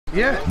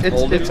Yeah,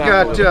 it's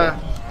got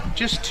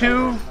just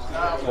 2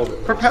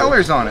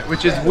 propellers on it,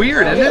 which is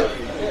weird, isn't it?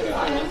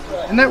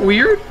 Isn't that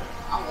weird?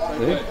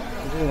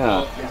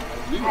 Yeah.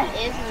 That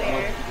is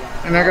weird.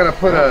 And I gotta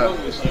put a...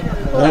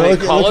 And they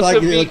call us a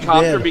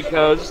V-Copter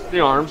because the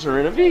arms are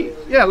in a V.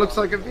 Yeah, it looks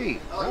like a V.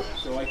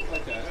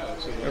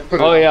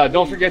 Oh yeah,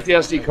 don't forget the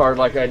SD card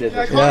like I did.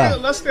 Yeah, calling it a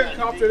less than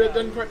copter, that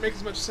doesn't quite make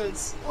as much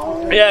sense.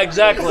 Yeah,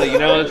 exactly. You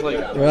know, it's like,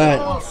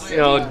 you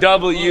know,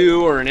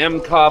 W or an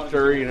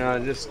M-Copter, you know,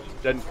 it just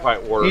doesn't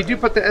quite work. You do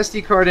put the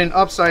SD card in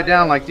upside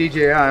down like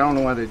DJI. I don't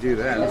know why they do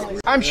that.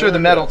 I'm sure the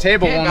metal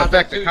table won't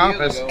affect the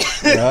compass.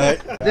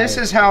 Right. This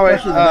is how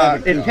it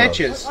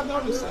pitches.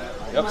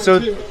 So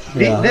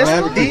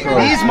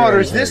these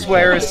motors this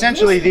way are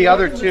essentially the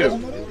other 2.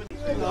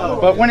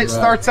 But when it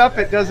starts up,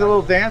 it does a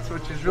little dance,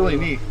 which is really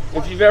neat.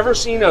 If you've ever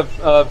seen a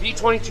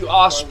V-22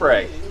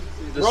 Osprey,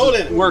 this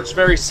works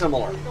very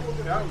similar.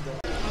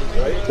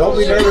 Don't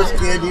be nervous,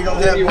 kid. You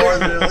don't have more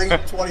than at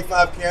least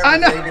 25 cameras. I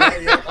know.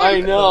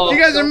 I know. You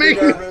guys are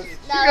making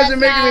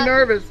me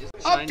nervous.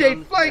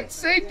 Update flight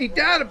safety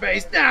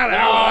database. No.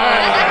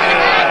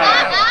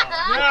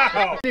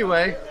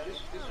 Anyway.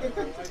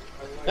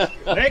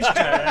 Next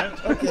time.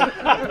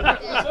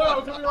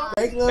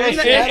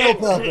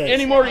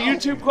 Any more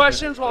YouTube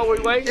questions while we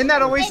wait? Isn't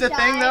that always the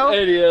thing, though?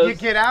 It is. You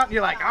get out and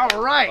you're like,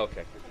 all right.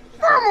 Okay.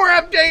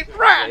 Firmware update,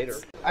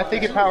 rats. I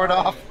think it powered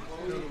off.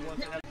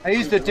 I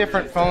used a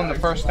different phone the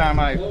first time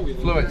I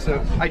flew it,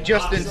 so I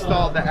just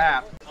installed the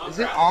app. Is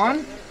it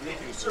on?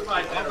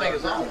 I don't think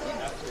it's on.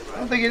 I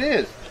don't think it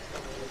is.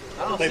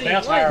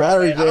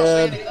 Battery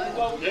dead.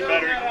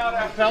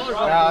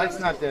 No, it's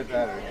not dead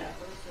battery.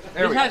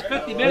 This has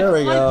 50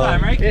 minutes flight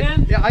time, right,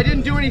 Ken? Yeah, I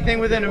didn't do anything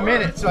within a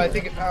minute, so I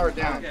think it powered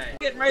down. Okay.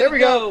 Getting ready There we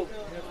to go.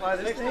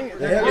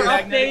 You're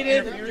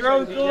updated,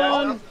 drone's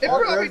on. It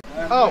probably,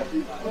 oh,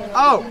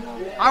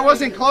 I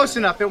wasn't close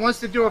enough. It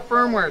wants to do a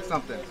firmware or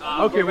something.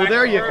 Okay, well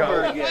there you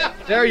go.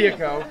 There you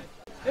go.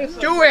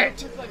 Do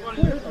it!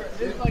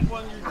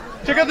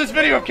 Check out this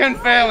video of Ken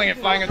failing at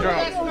flying a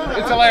drone.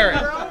 It's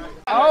hilarious.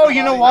 Oh,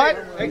 you know what?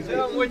 I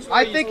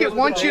think it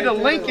wants you to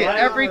link it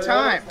every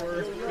time.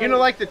 You know,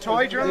 like the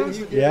toy drones?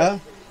 Yeah.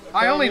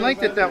 I only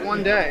linked it that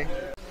one day.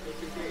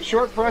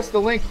 Short press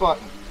the link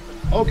button.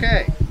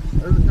 Okay.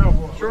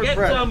 Short Get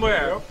press.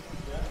 somewhere.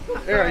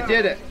 There, I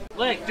did it.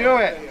 Link. Do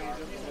it.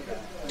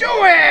 Do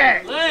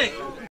it! Link.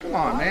 Come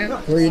on, man.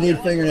 Where you need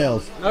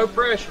fingernails. No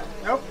pressure.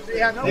 Nope.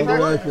 Yeah, no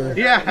No pressure.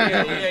 Yeah.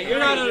 Yeah, you're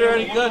not under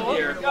any gun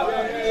here.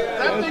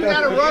 That thing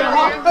got a rubber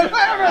hand.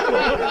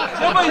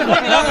 Nobody's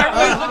looking up,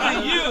 everybody's looking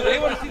at you. They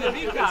want to see the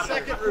V-Copter.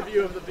 Second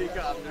review of the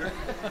V-Copter.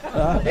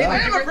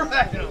 I'm a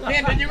professional.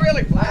 Man, did you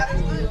really flash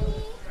it?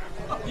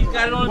 He's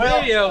got it on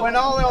video. When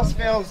all else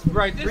fails,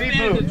 Right, this man's a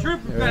reboot. true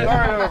Start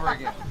professional. over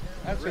again.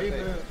 That's it.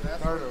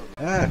 Start over.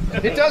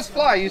 It does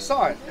fly. You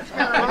saw it.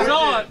 It's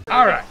on.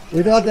 All right.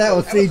 We thought that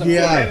was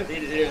CGI.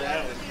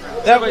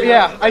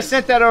 Yeah, I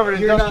sent that over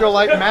to Industrial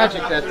Light and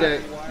Magic that day.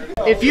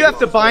 If you have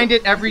to bind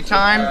it every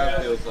time,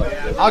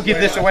 I'll give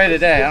this away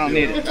today. I don't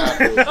need it.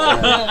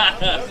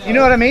 You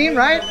know what I mean,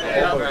 right?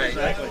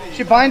 You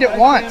should bind it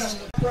once.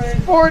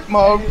 Sport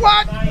mode.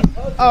 What?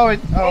 Oh, okay.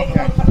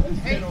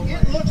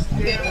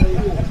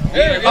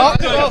 Oh,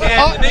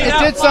 it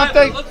did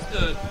something.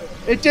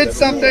 It did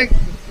something.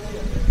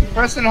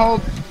 Press and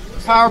hold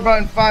power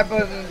button, 5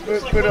 buttons,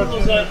 put up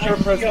short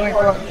press link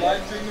button.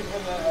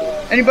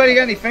 Anybody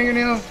got any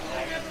fingernails?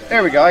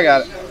 There we go, I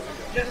got it.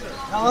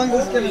 How long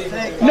is this going to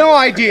take? No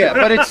idea,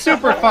 but it's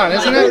super fun,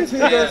 isn't it?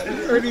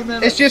 30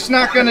 minutes. It's just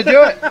not going to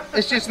do it.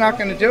 It's just not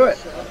going to do it.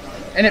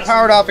 And it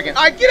powered off again.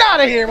 All right, get out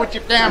of here with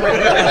your camera.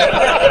 Get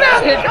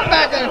out of here, come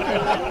back in.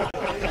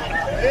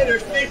 Hey,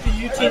 there's 50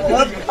 YouTube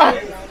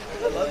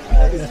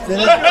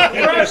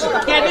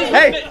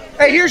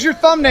Hey, here's your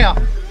thumbnail.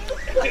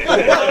 This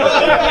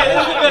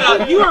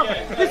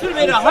would have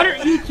made 100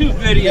 YouTube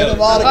videos.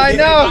 I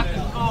know.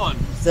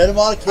 Set them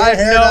on I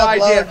have no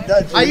idea.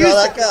 I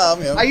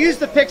I used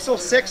the Pixel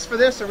 6 for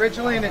this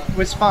originally and it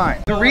was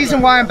fine. The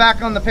reason why I'm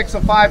back on the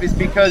Pixel 5 is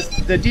because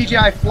the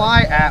DJI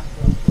Fly app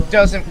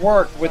doesn't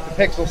work with the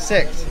Pixel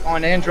 6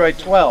 on Android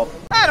 12.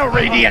 I don't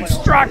read the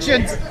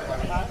instructions.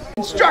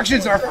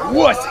 Instructions are for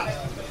wussies.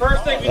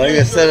 First thing Are you going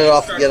to set it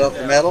off to get off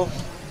the metal?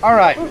 All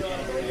right.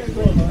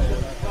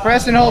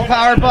 Press and hold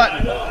power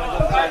button.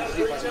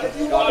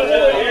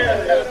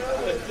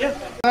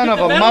 Son of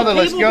a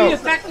motherless goat. Be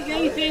affecting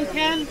anything,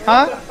 Ken?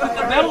 Huh? Would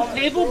the metal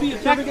table be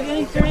affecting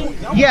anything?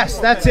 Yes,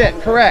 that's it.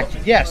 Correct.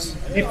 Yes.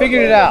 You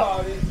figured it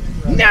out.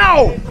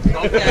 No!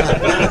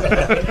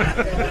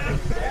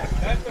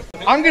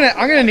 I'm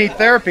gonna need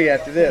therapy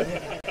after this.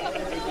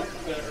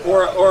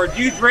 Or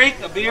do you drink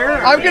a beer?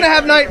 I'm gonna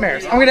have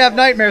nightmares. I'm gonna have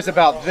nightmares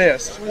about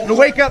this. I'm gonna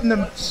wake up in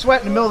the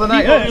sweat in the middle of the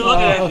night. People be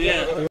looking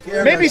at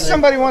you. Maybe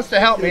somebody wants to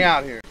help me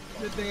out here.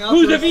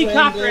 Who's a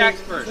V-Copter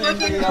expert? The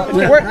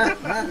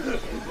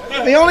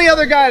only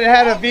other guy that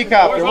had a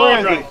V-Copter, where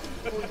is he?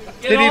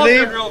 Did he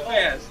leave? Real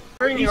fast.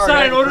 You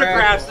sign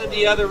autographs in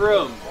the other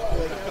room.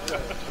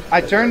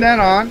 I turned that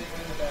on.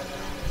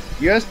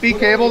 USB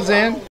cable's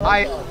in.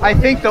 I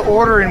think the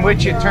order in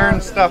which you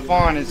turn stuff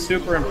on is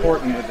super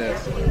important with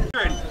this.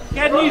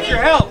 Ken needs your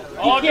help.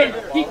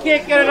 He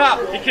can't get it up.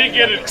 He can't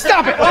get it.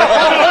 Stop it!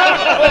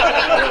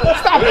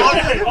 Stop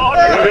it!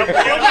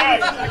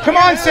 Come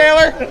on,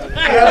 sailor!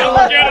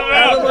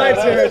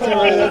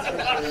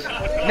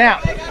 Now,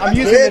 I'm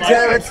using Kids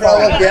having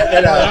trouble getting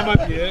it up.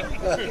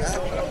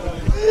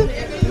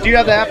 Do you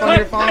have the app on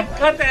your phone?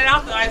 Cut that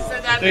out. I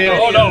said that.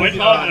 Oh no, it's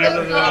on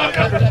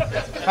there.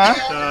 Huh?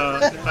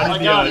 I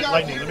need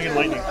lightning. Let me get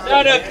lightning.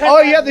 No, cut Oh,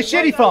 you have the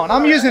shitty phone.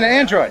 I'm using an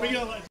Android.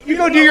 You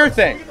go do your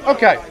thing.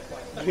 Okay.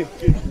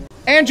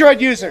 Android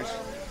users.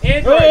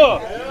 Android.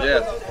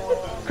 Yes.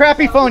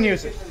 Crappy phone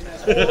users.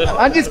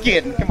 I'm just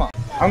kidding. Come on.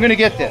 I'm gonna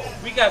get this.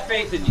 We got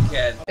faith in you,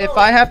 Ken. If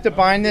I have to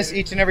bind this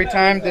each and every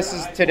time, this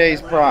is today's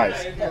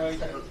prize.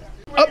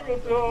 I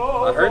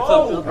heard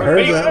something. I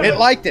heard that. It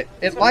liked it.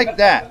 It liked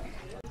that.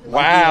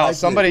 Wow,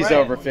 somebody's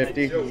over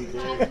 50.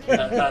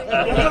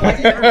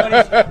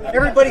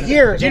 Everybody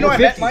here. Do you know I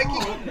met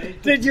Mikey?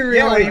 Did you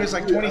Yeah, really? when he was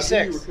like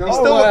 26. He still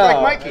looked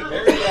like Mikey.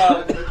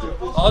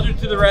 Aldrin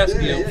to the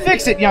rescue.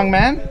 Fix it, young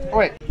man.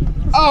 Wait.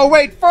 Oh,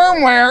 wait,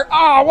 firmware.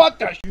 Oh, what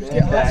the?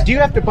 Do you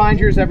have to bind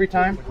yours every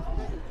time?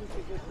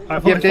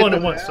 I've only flown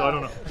it once, so I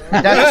don't know. See,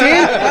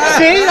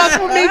 that's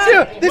what me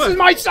too. This is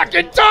my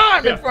second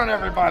time in front of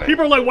everybody.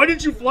 People are like, "Why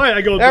didn't you fly it?"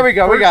 I go, There we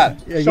go. We got it.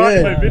 Yeah, Shot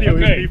in good. my video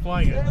is me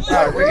flying it. All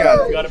right, we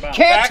got it. Got it back.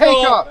 Can't take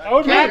off.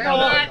 Okay.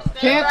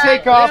 Can't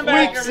take off.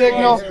 Weak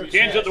signal.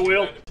 Hands at the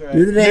wheel.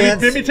 Do the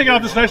dance. Let me take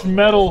off this nice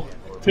metal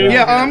table.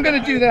 Yeah, I'm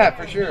gonna do that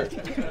for sure.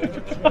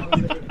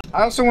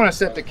 I also want to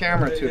set the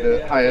camera to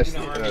the highest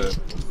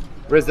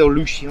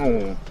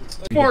resolution.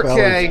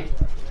 4K.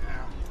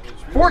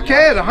 4K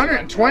at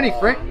 120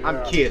 frames.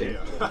 I'm kidding. It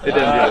didn't do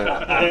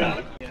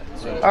that.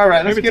 All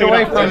right, let's get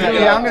away from that.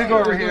 Yeah, I'm gonna go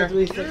over here.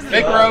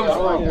 Make room.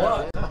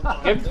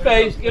 Give him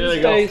space. Give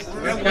him space.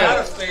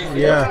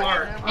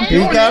 Yeah.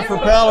 He's got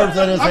propellers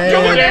in his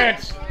hand.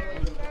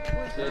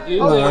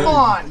 Oh, come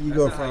on. You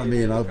go in front of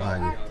me and I'll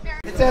behind you.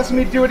 It's asking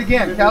me to do it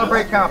again.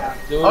 Calibrate compass.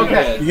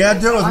 Okay. You gotta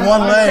do it with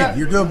one leg.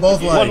 You're doing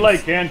both legs. One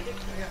leg, Ken.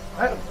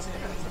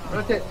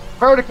 Rotate.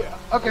 Vertical.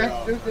 Okay.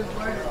 Do it this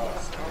way.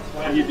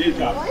 You did,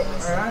 John.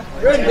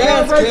 Good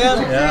dance, Ken.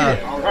 Yeah.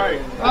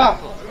 Up.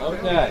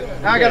 Okay.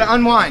 Now I gotta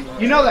unwind.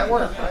 You know that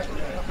works, right?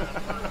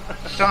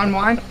 To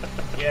unwind?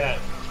 Yeah.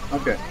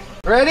 Okay.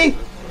 Ready?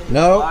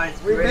 No.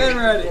 We've been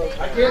ready.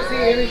 I can't see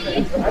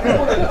anything.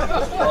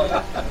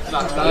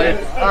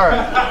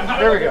 Alright,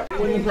 there we go.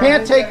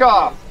 Can't take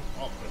off.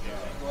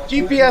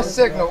 GPS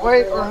signal.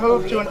 Wait or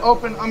move to an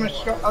open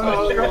unobstructed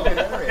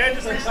area.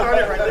 Just restart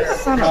it right there.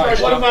 Son of a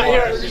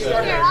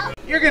bitch.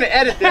 You're gonna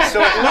edit this so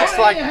it looks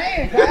like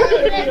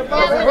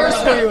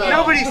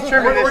nobody's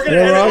trimming this.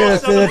 Yeah, we're all gonna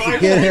sit at the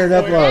kid here and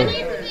upload.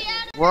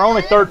 We're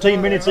only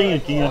 13 minutes in,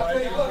 Ken.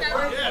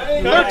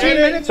 13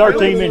 minutes?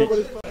 13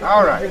 minutes.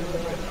 All right.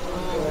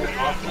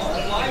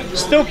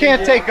 Still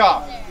can't take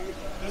off.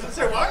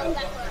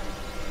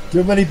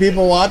 Too many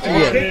people watching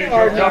it.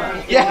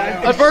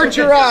 Yeah, avert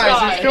your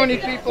eyes. There's too many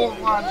people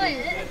watching.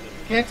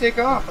 Can't take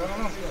off. I don't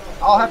know.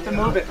 I'll have to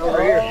move it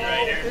over here.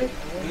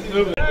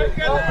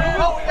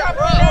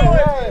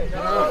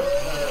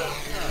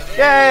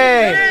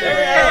 Yay!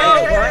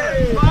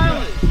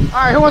 All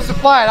right, who wants to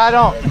fly it? I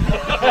don't.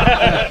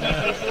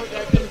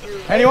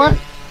 Anyone?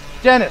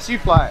 Dennis, you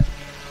fly it.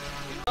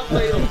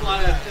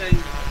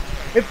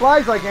 It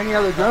flies like any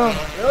other drone.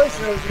 Really?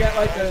 So you got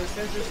like the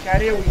sensors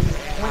caddy, we just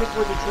point it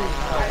toward the tree.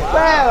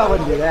 Well, I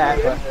wouldn't do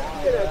that. But.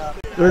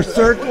 They're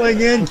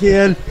circling in,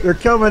 kid. They're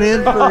coming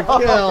in for a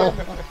kill.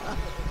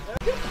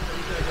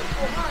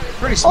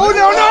 Pretty smooth. Oh,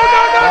 no,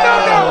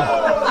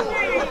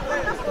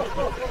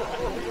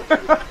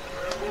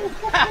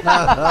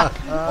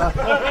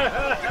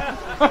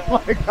 oh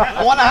my God.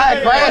 I want to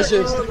hide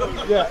crashes.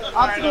 Yeah.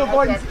 Obstacle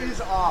avoidance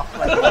is off.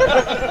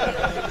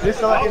 Just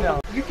to let you know.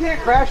 You can't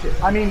crash it.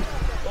 I mean,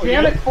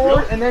 jam it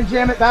forward and then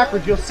jam it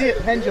backwards. You'll see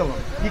it pendulum.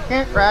 You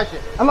can't crash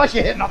it unless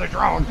you hit another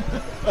drone.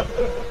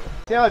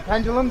 See how it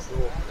pendulums?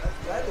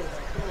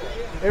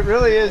 It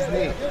really is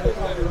neat.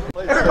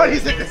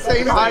 Everybody's at the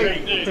same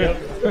height.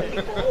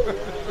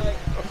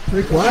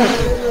 Pretty quiet.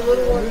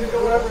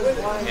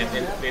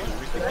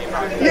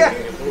 Yeah,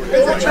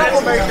 it's a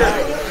troublemaker.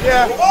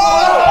 Yeah.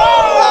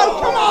 Oh,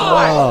 come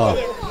on! Oh.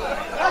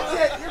 That's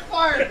it. You're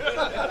fired.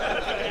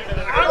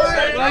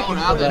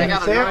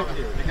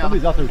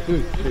 Somebody's out there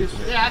too.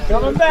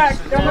 Coming back,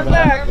 coming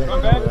back.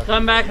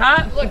 Come back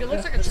hot. Look, it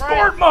looks like a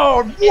Sport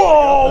mode.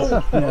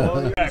 Whoa!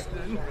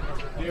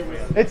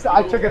 It's.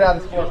 I took it out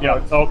of sport Yeah,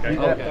 mode. okay.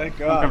 Thank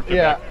God.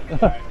 Yeah.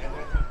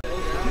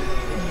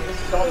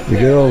 The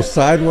good old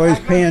sideways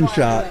pan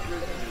shot.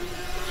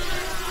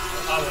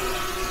 I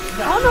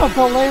don't know if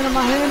I'll land in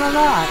my hand or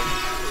not.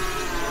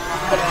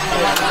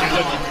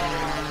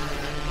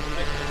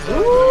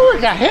 Ooh,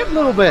 it got hit a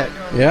little bit.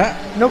 Yeah.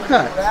 No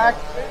cut.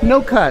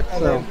 No cut.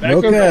 So.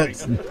 No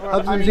cuts.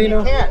 Hudson Zeno.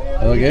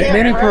 Okay.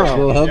 Mini Pearl.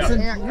 Little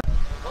Hudson.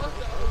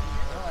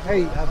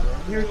 Hey,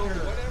 here's your.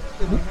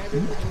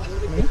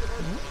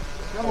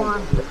 Come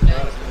on.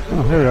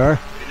 Oh, here they are.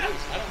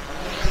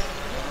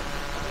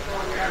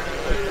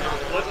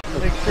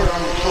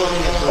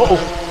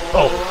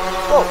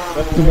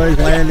 Somebody's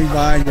landing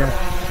behind you.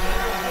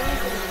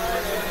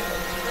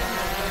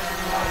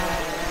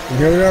 And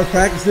here we are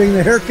practicing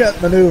the haircut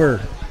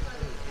maneuver.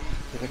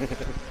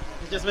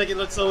 Just make it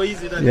look so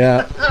easy.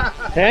 Yeah.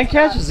 Hand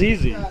catch is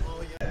easy.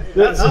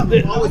 Here's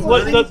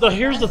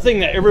the thing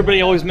that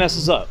everybody always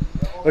messes up.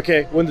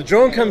 Okay, when the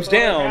drone comes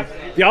down,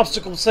 the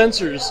obstacle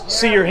sensors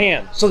see your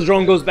hand, so the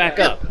drone goes back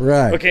up.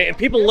 Right. Okay, and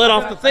people let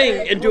off the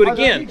thing and do it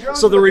again,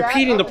 so they're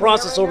repeating the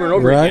process over and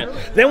over again.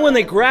 Then when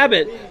they grab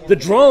it, the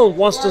drone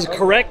wants to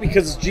correct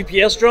because it's a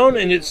GPS drone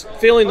and it's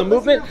feeling the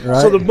movement,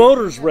 so the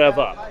motors rev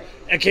up.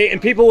 Okay,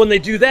 and people, when they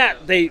do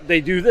that, they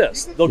do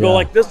this. They'll go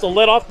like this, they'll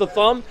let off the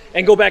thumb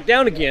and go back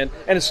down again,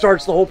 and it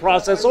starts the whole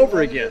process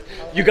over again.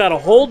 You got to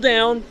hold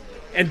down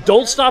and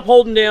don't stop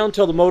holding down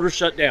until the motor's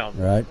shut down.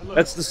 Right.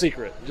 That's the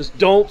secret. Just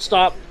don't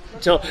stop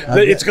until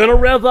it's going to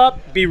rev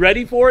up. Be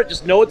ready for it.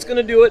 Just know it's going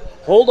to do it.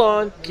 Hold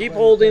on, keep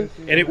holding,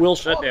 and it will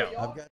shut down.